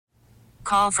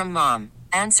Call from mom.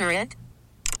 Answer it.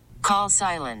 Call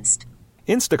silenced.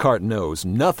 Instacart knows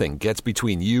nothing gets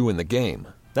between you and the game.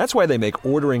 That's why they make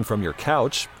ordering from your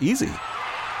couch easy.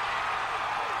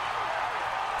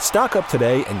 Stock up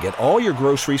today and get all your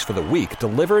groceries for the week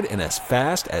delivered in as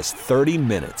fast as 30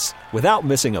 minutes without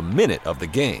missing a minute of the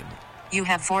game. You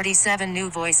have 47 new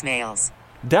voicemails.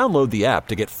 Download the app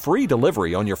to get free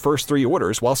delivery on your first 3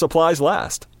 orders while supplies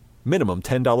last. Minimum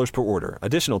 $10 per order.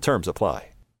 Additional terms apply.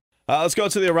 Let's go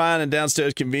to the Orion and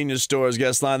Downstairs Convenience Stores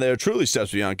guest line. They are truly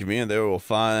steps beyond convenient. There we'll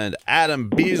find Adam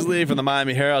Beasley from the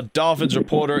Miami Herald, Dolphins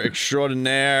reporter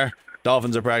extraordinaire.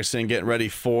 Dolphins are practicing, getting ready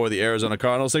for the Arizona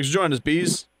Cardinals. Thanks for joining us,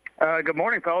 Bees. Good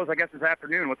morning, fellas. I guess it's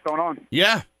afternoon. What's going on?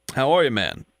 Yeah. How are you,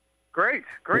 man? Great.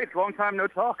 Long time no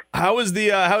talk. How is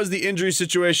the injury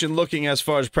situation looking as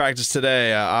far as practice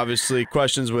today? Obviously,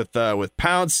 questions with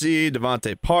Pouncey,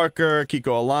 Devontae Parker,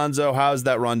 Kiko Alonso. How's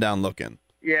that rundown looking?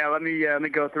 Yeah, let me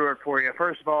go through it for you.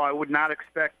 First of all, I would not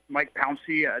expect Mike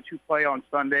Pouncey to play on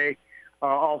Sunday.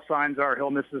 All signs are he'll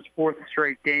miss his 4th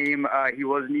straight game. He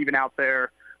wasn't even out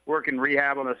there working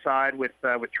rehab on the side with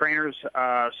trainers,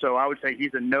 so I would say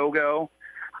he's a no-go.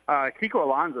 Kiko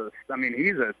Alonso, I mean,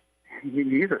 he's a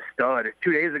stud.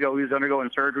 2 days ago, he was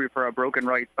undergoing surgery for a broken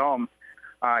right thumb.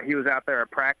 He was out there at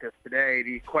practice today.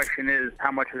 The question is,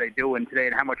 how much are they doing today,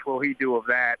 and how much will he do of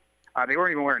that? They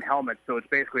weren't even wearing helmets, so it's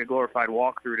basically a glorified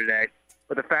walkthrough today.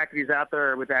 But the fact that he's out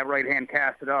there with that right hand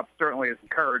casted up certainly is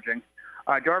encouraging.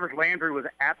 Jarvis Landry was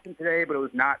absent today, but it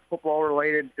was not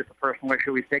football-related, just a personal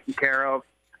issue he's taking care of.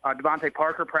 Devontae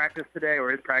Parker practiced today,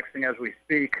 or is practicing as we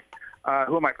speak.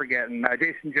 Who am I forgetting?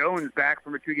 Jason Jones back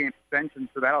from a 2-game suspension,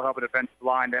 so that'll help a defensive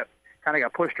line that kind of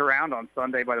got pushed around on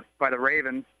Sunday by the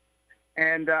Ravens.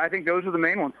 And I think those are the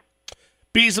main ones.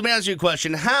 Bees, let me ask you a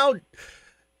question. How,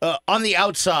 on the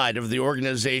outside of the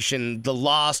organization, the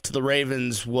loss to the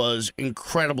Ravens was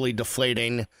incredibly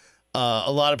deflating.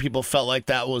 A lot of people felt like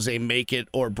that was a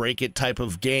make-it-or-break-it type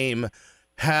of game.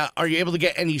 Are you able to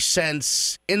get any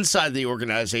sense inside the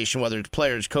organization, whether it's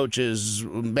players, coaches,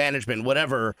 management,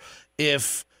 whatever,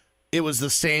 if it was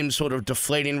the same sort of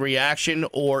deflating reaction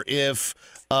or if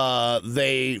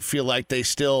they feel like they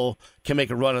still can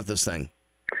make a run at this thing?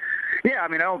 Yeah, I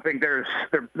mean, I don't think they're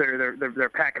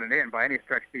packing it in by any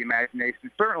stretch of the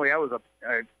imagination. Certainly, that was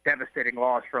a devastating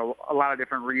loss for a lot of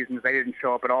different reasons. They didn't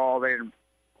show up at all. They didn't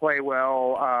play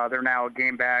well. They're now a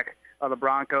game back. The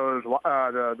Broncos,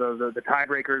 the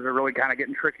tiebreakers are really kind of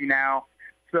getting tricky now.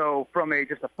 So from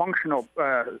just a functional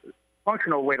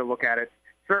way to look at it,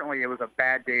 certainly it was a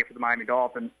bad day for the Miami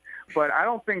Dolphins. But I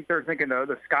don't think they're thinking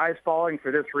the sky's falling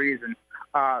for this reason.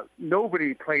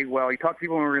 Nobody played well. You talk to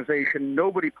people in the organization,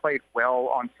 nobody played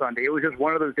well on Sunday. It was just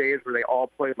one of those days where they all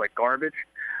played like garbage.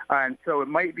 And so it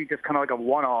might be just kind of like a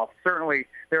one-off. Certainly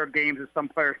there are games that some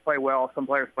players play well, some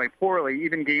players play poorly,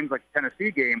 even games like the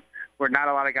Tennessee game where not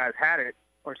a lot of guys had it,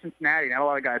 or Cincinnati, not a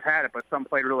lot of guys had it, but some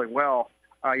played really well.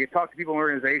 You talk to people in the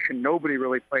organization, nobody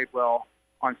really played well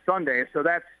on Sunday. So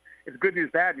it's good news,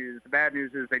 bad news. The bad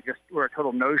news is they just were a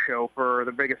total no-show for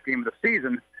the biggest game of the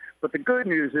season. But the good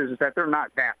news is that they're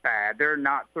not that bad. They're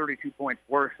not 32 points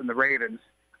worse than the Ravens.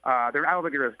 I don't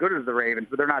think they're as good as the Ravens,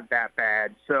 but they're not that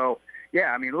bad. So,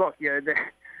 yeah, I mean, look,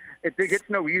 it gets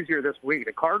no easier this week.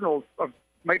 The Cardinals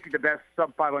might be the best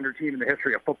sub-500 team in the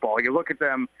history of football. You look at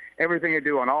them, everything they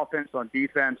do on offense, on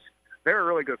defense, they're a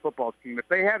really good football team. If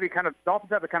they have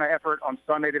Dolphins have the kind of effort on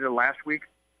Sunday they did last week,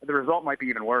 the result might be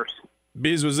even worse.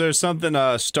 Bees, was there something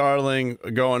startling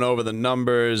going over the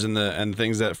numbers and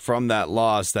things that from that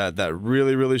loss that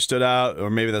really, really stood out? Or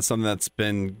maybe that's something that's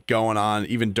been going on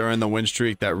even during the win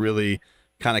streak that really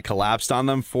kind of collapsed on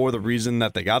them for the reason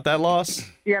that they got that loss?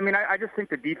 Yeah, I mean, I just think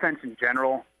the defense in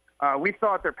general, we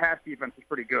thought their pass defense was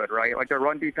pretty good, right? Like their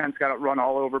run defense got run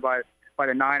all over by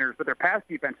the Niners, but their pass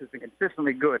defense has been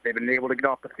consistently good. They've been able to get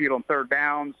off the field on third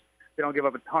downs. They don't give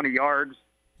up a ton of yards.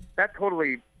 That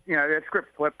totally, that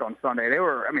script flipped on Sunday. They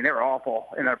were awful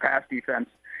in their pass defense.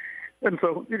 And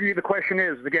so the question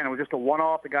is, again, it was just a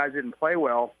one-off. The guys didn't play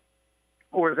well.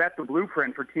 Or is that the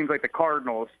blueprint for teams like the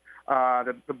Cardinals,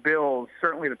 the Bills,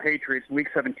 certainly the Patriots in Week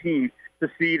 17, to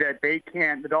see that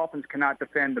the Dolphins cannot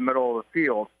defend the middle of the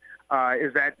field?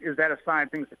 Is that a sign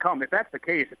of things to come? If that's the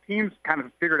case, if teams kind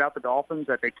of figured out the Dolphins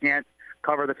that they can't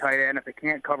cover the tight end, if they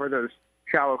can't cover those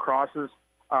shallow crosses,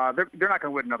 they're not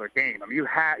going to win another game. I mean, you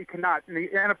cannot in the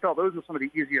NFL. Those are some of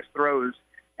the easiest throws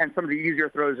and some of the easier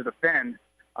throws to defend.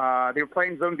 They were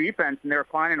playing zone defense and they were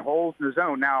finding holes in the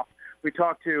zone. Now we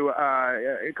talked to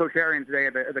Coach Arians today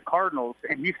at the Cardinals,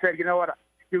 and he said, you know what?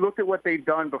 You looked at what they've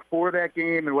done before that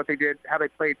game and what they did, how they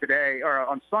played today or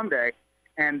on Sunday,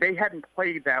 and they hadn't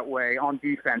played that way on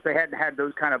defense. They hadn't had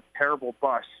those kind of terrible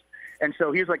busts. And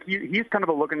so he's kind of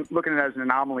looking at it as an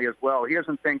anomaly as well. He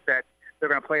doesn't think that they're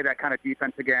going to play that kind of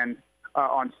defense again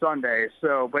on Sunday.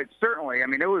 So, but certainly, I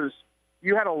mean,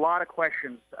 you had a lot of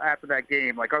questions after that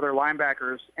game. Like, are their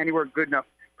linebackers anywhere good enough,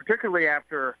 particularly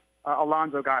after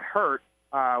Alonzo got hurt?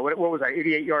 What was that,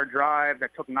 88-yard drive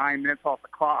that took 9 minutes off the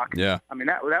clock? Yeah. I mean,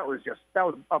 that was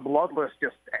a bloodless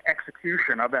just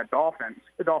execution of the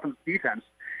Dolphins defense.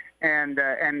 And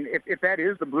if that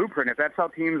is the blueprint, if that's how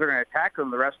teams are going to attack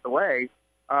them the rest of the way,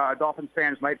 Dolphins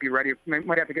fans might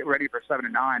have to get ready for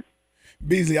 7-9.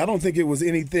 Beasley, I don't think it was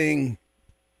anything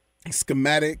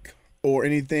schematic or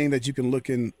anything that you can look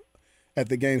in at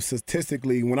the game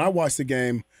statistically. When I watched the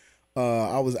game,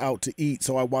 I was out to eat,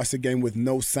 so I watched the game with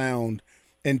no sound.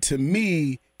 And to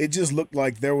me, it just looked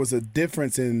like there was a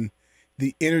difference in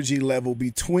the energy level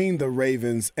between the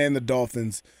Ravens and the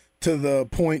Dolphins, to the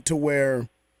point to where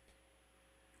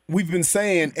we've been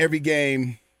saying every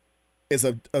game is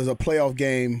a playoff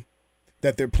game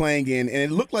that they're playing in. And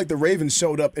it looked like the Ravens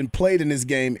showed up and played in this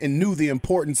game and knew the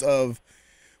importance of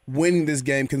winning this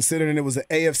game, considering it was an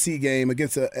AFC game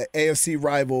against an AFC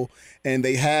rival, and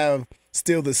they have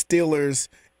still the Steelers,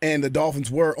 and the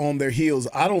Dolphins were on their heels.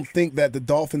 I don't think that the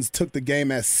Dolphins took the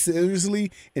game as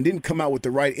seriously and didn't come out with the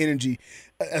right energy.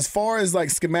 As far as like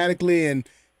schematically, and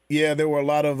yeah, there were a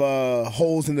lot of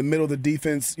holes in the middle of the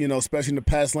defense, especially in the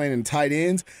pass lane and tight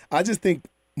ends. I just think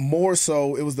more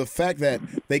so it was the fact that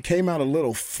they came out a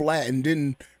little flat and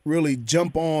didn't really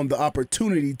jump on the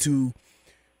opportunity to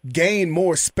gain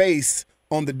more space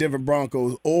on the Denver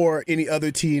Broncos or any other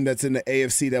team that's in the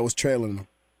AFC that was trailing them.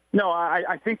 No,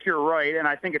 I think you're right, and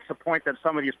I think it's the point that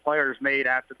some of these players made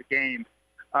after the game.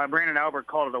 Brandon Albert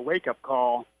called it a wake-up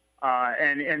call,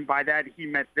 and by that he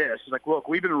meant this. He's like, look,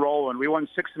 we've been rolling. We won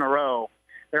 6 in a row.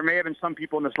 There may have been some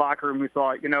people in this locker room who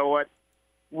thought, you know what,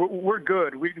 we're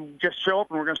good. We just show up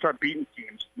and we're going to start beating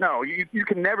teams. No, you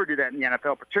can never do that in the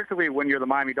NFL, particularly when you're the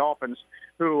Miami Dolphins,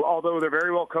 who, although they're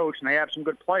very well coached and they have some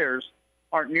good players,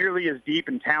 aren't nearly as deep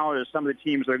and talented as some of the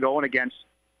teams they're going against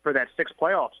for that 6th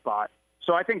playoff spot.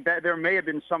 So I think that there may have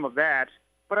been some of that.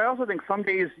 But I also think some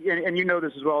days, and you know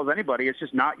this as well as anybody, it's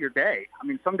just not your day. I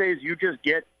mean, some days you just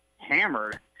get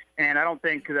hammered. And I don't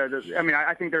think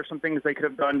I think there's some things they could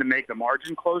have done to make the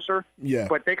margin closer. Yeah.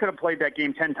 But they could have played that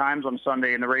game 10 times on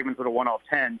Sunday, and the Ravens would have won all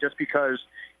 10, just because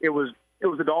it was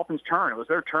the Dolphins' turn. It was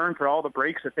their turn for all the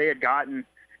breaks that they had gotten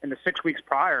in the 6 weeks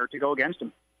prior to go against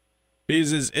them.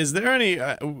 Bees, is there any?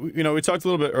 We talked a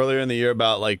little bit earlier in the year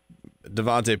about like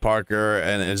Devontae Parker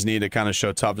and his need to kind of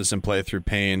show toughness and play through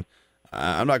pain.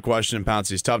 I'm not questioning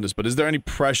Pouncey's toughness, but is there any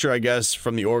pressure, I guess,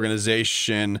 from the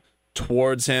organization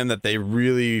towards him that they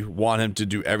really want him to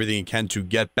do everything he can to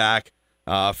get back,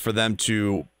 for them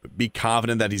to be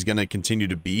confident that he's going to continue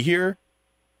to be here?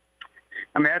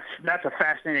 I mean, that's a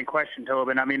fascinating question,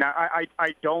 Tobin. I mean,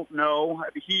 I don't know.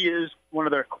 He is one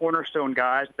of their cornerstone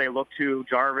guys that they look to: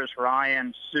 Jarvis,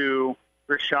 Ryan, Sue,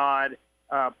 Rashad.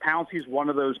 Pouncey's one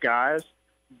of those guys.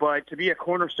 But to be a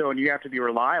cornerstone, you have to be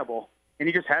reliable. And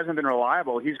he just hasn't been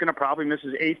reliable. He's going to probably miss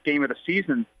his 8th game of the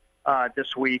season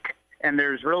this week. And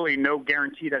there's really no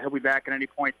guarantee that he'll be back at any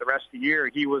point the rest of the year.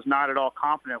 He was not at all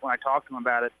confident when I talked to him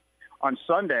about it on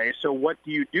Sunday. So what do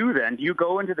you do then? Do you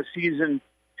go into the season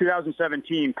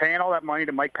 2017 paying all that money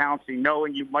to Mike Pouncey,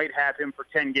 knowing you might have him for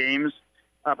 10 games,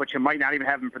 but you might not even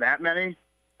have him for that many?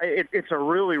 It's a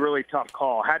really, really tough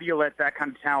call. How do you let that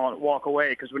kind of talent walk away?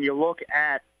 Because when you look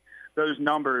at those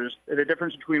numbers, the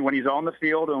difference between when he's on the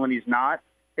field and when he's not,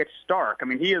 it's stark. I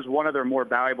mean, he is one of their more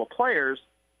valuable players.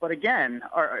 But again,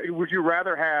 would you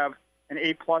rather have an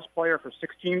A-plus player for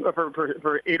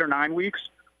 8 or 9 weeks,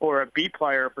 or a B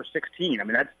player for 16? I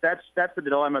mean, that's the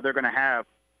dilemma they're going to have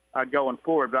going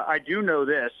forward. But I do know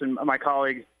this, and my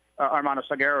colleague Armando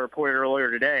Salguero reported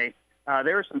earlier today.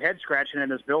 There was some head scratching in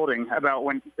this building about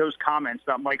when those comments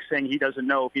about Mike saying he doesn't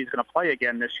know if he's going to play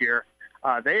again this year.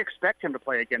 They expect him to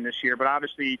play again this year, but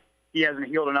obviously he hasn't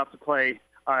healed enough to play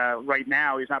right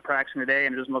now. He's not practicing today,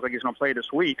 and it doesn't look like he's going to play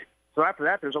this week. So after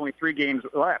that, there's only 3 games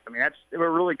left. I mean, we're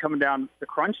really coming down to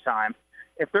crunch time.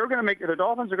 If the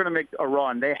Dolphins are going to make a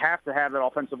run, they have to have that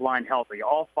offensive line healthy.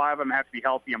 All 5 of them have to be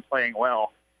healthy and playing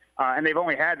well. And they've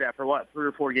only had that for 3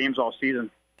 or 4 games all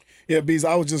season. Yeah, Bees,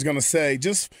 I was just going to say,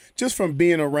 just from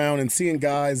being around and seeing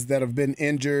guys that have been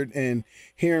injured and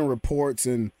hearing reports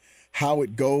and how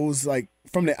it goes, like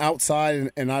from the outside,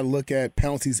 and I look at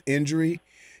Pouncey's injury,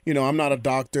 I'm not a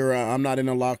doctor. I'm not in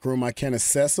the locker room. I can't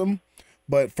assess him.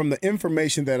 But from the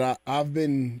information that I've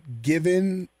been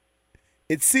given,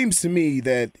 it seems to me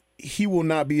that he will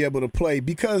not be able to play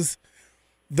because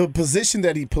the position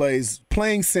that he plays,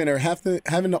 playing center,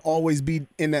 having to always be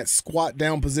in that squat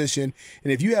down position.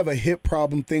 And if you have a hip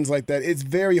problem, things like that, it's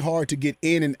very hard to get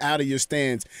in and out of your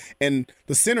stance. And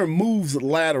the center moves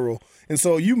lateral. And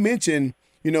so you mentioned,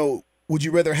 would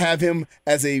you rather have him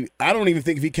as I don't even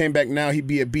think if he came back now, he'd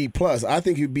be a B+. I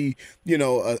think he'd be,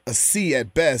 a C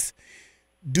at best.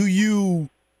 Do you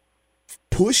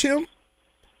push him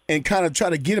and kind of try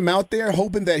to get him out there,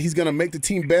 hoping that he's going to make the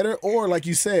team better? Or like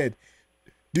you said,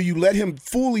 do you let him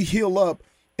fully heal up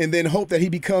and then hope that he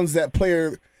becomes that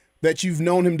player that you've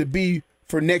known him to be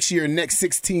for next year and next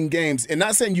 16 games? And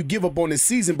not saying you give up on this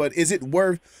season, but is it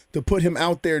worth to put him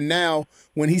out there now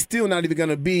when he's still not even going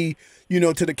to be,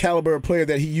 to the caliber of player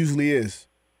that he usually is?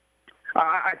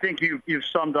 I think you've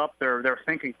summed up their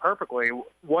thinking perfectly.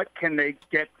 What can they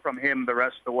get from him the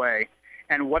rest of the way?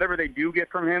 And whatever they do get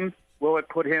from him, will it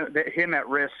put him at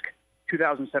risk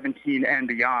 2017 and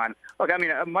beyond? Look,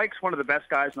 Mike's one of the best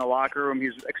guys in the locker room.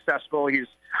 He's accessible. He's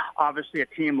obviously a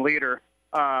team leader.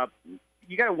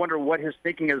 You got to wonder what his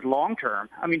thinking is long term.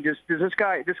 Does this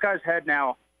guy's had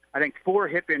now, I think, 4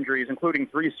 hip injuries, including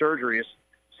 3 surgeries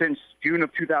since June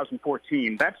of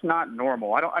 2014. That's not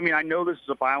normal. I know this is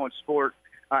a violent sport.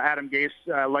 Adam Gase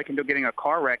likened to getting a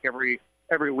car wreck every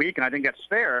week, and I think that's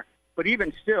fair. But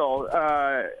even still,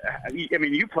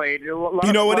 you played.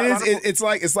 It's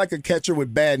like a catcher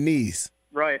with bad knees.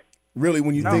 Right. Really,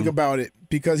 when you think about it,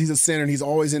 because he's a center and he's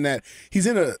always in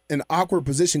an awkward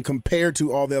position compared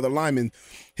to all the other linemen.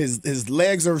 His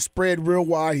legs are spread real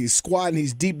wide. He's squatting.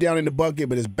 He's deep down in the bucket,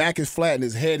 but his back is flat and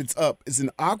his head is up. It's an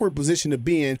awkward position to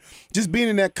be in. Just being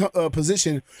in that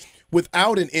position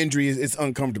without an injury it's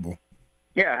uncomfortable.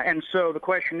 Yeah, and so the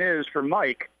question is for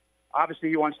Mike. Obviously,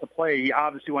 he wants to play. He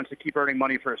obviously wants to keep earning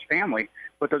money for his family.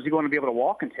 But does he want to be able to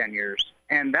walk in 10 years?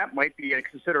 And that might be a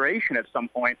consideration at some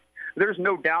point. There's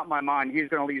no doubt in my mind he's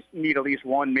going to need at least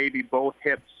one, maybe both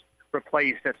hips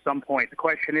replaced at some point. The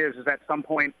question is at some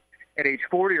point at age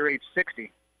 40 or age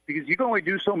 60? Because you can only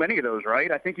do so many of those,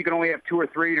 right? I think you can only have 2 or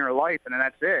 3 in your life, and then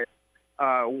that's it.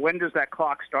 When does that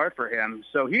clock start for him?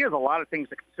 So he has a lot of things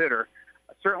to consider.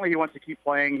 Certainly he wants to keep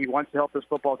playing. He wants to help this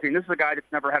football team. This is a guy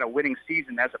that's never had a winning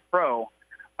season as a pro.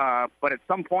 But at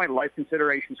some point, life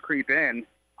considerations creep in.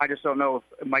 I just don't know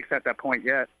if Mike's at that point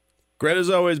yet. Great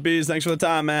as always, Bees. Thanks for the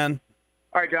time, man.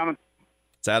 All right, gentlemen.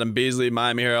 It's Adam Beasley,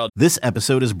 Miami Herald. This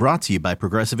episode is brought to you by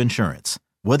Progressive Insurance.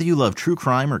 Whether you love true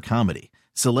crime or comedy,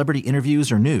 celebrity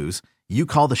interviews or news, you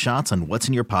call the shots on what's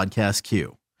in your podcast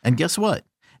queue. And guess what?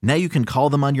 Now you can call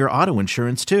them on your auto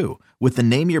insurance too with the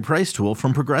Name Your Price tool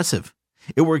from Progressive.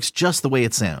 It works just the way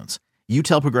it sounds. You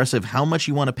tell Progressive how much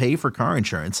you want to pay for car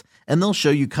insurance, and they'll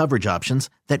show you coverage options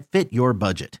that fit your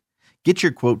budget. Get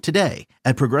your quote today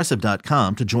at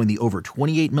Progressive.com to join the over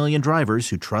 28 million drivers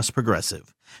who trust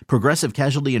Progressive. Progressive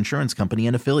Casualty Insurance Company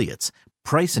and Affiliates.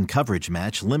 Price and coverage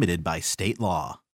match limited by state law.